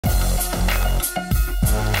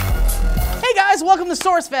guys, welcome to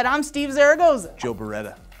SourceFed. I'm Steve Zaragoza. Joe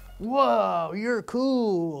Beretta. Whoa, you're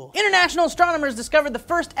cool. International astronomers discovered the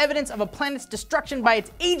first evidence of a planet's destruction by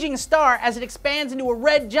its aging star as it expands into a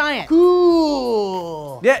red giant.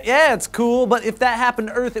 Cool. Yeah, it's cool, but if that happened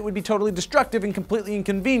to Earth, it would be totally destructive and completely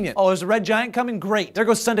inconvenient. Oh, there's a red giant coming? Great. There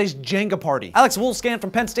goes Sunday's Jenga party. Alex Wolfscan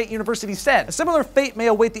from Penn State University said, a similar fate may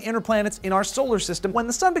await the inner planets in our solar system when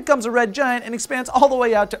the sun becomes a red giant and expands all the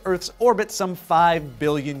way out to Earth's orbit some 5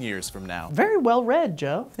 billion years from now. Very well read,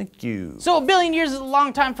 Joe. Thank you. So a billion years is a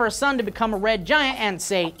long time for a sun to become a red giant and,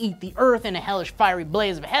 say, eat the Earth in a hellish fiery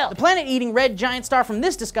blaze of hell. The planet-eating red giant star from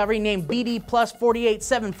this discovery, named BD plus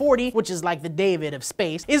 48740, which is like the David of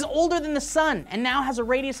space, is older than the sun and now has a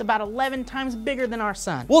radius about 11 times bigger than our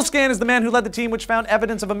sun. Wolfscan is the man who led the team which found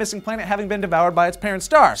evidence of a missing planet having been devoured by its parent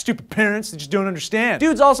star. Stupid parents that just don't understand.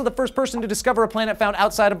 Dude's also the first person to discover a planet found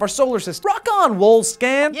outside of our solar system. Rock on,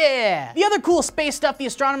 Wolfscan! Yeah! The other cool space stuff the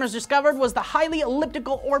astronomers discovered was the highly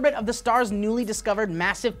elliptical orbit of the star's newly discovered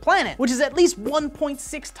massive planet, which is at least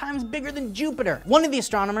 1.6 times bigger than Jupiter. One of the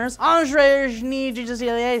astronomers, Andrzej,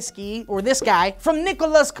 or this guy, from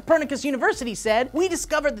Nicholas Copernicus University said, we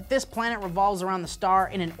discovered that this planet revolves around the star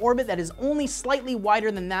in an orbit that is only slightly wider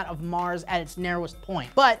than that of Mars at its narrowest point,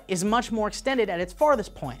 but is much more extended at its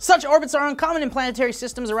farthest point. Such orbits are uncommon in planetary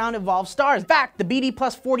systems around evolved stars. In fact, the BD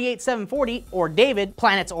plus 48740, or David,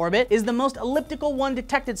 planet's orbit, is the most elliptical one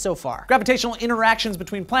detected so far. Gravitational interactions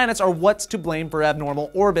between planets are what's to blame for abnormal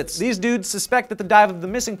orbits. These dudes suspect that the dive of the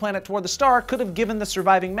missing planet toward the star could have given the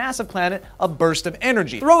surviving massive planet a burst of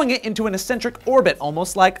energy, throwing it into an eccentric orbit,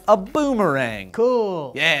 almost like a boomerang.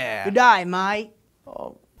 Cool. Yeah. Good eye, mate.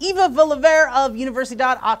 Eva Villaver of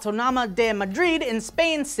Universidad Autónoma de Madrid in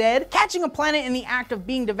Spain said, catching a planet in the act of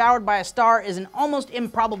being devoured by a star is an almost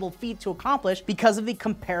improbable feat to accomplish because of the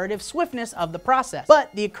comparative swiftness of the process. But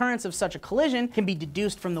the occurrence of such a collision can be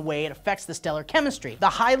deduced from the way it affects the stellar chemistry. The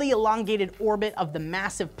highly elongated orbit of the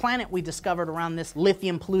massive planet we discovered around this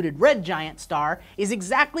lithium-polluted red giant star is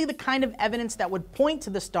exactly the kind of evidence that would point to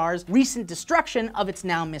the star's recent destruction of its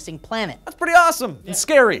now missing planet. That's pretty awesome and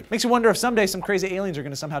scary. Makes you wonder if someday some crazy aliens are going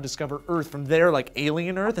to somehow discover Earth from their like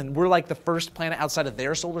alien Earth, and we're like the first planet outside of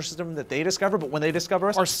their solar system that they discover, but when they discover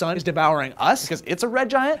us, our sun is devouring us because it's a red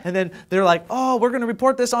giant, and then they're like, oh, we're gonna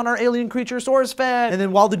report this on our alien creature SourceFed, and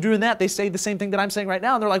then while they're doing that, they say the same thing that I'm saying right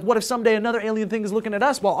now, and they're like, what if someday another alien thing is looking at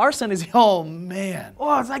us while our sun is, oh man.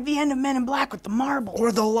 Oh, it's like the end of Men in Black with the marble.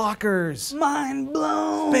 Or the lockers. Mind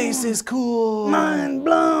blown. Space is cool. Mind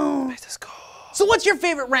blown. Space is cool. So what's your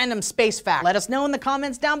favorite random space fact? Let us know in the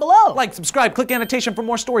comments down below. Like, subscribe, click annotation for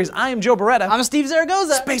more stories. I am Joe Beretta. I'm Steve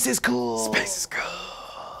Zaragoza. Space is cool. Space is cool.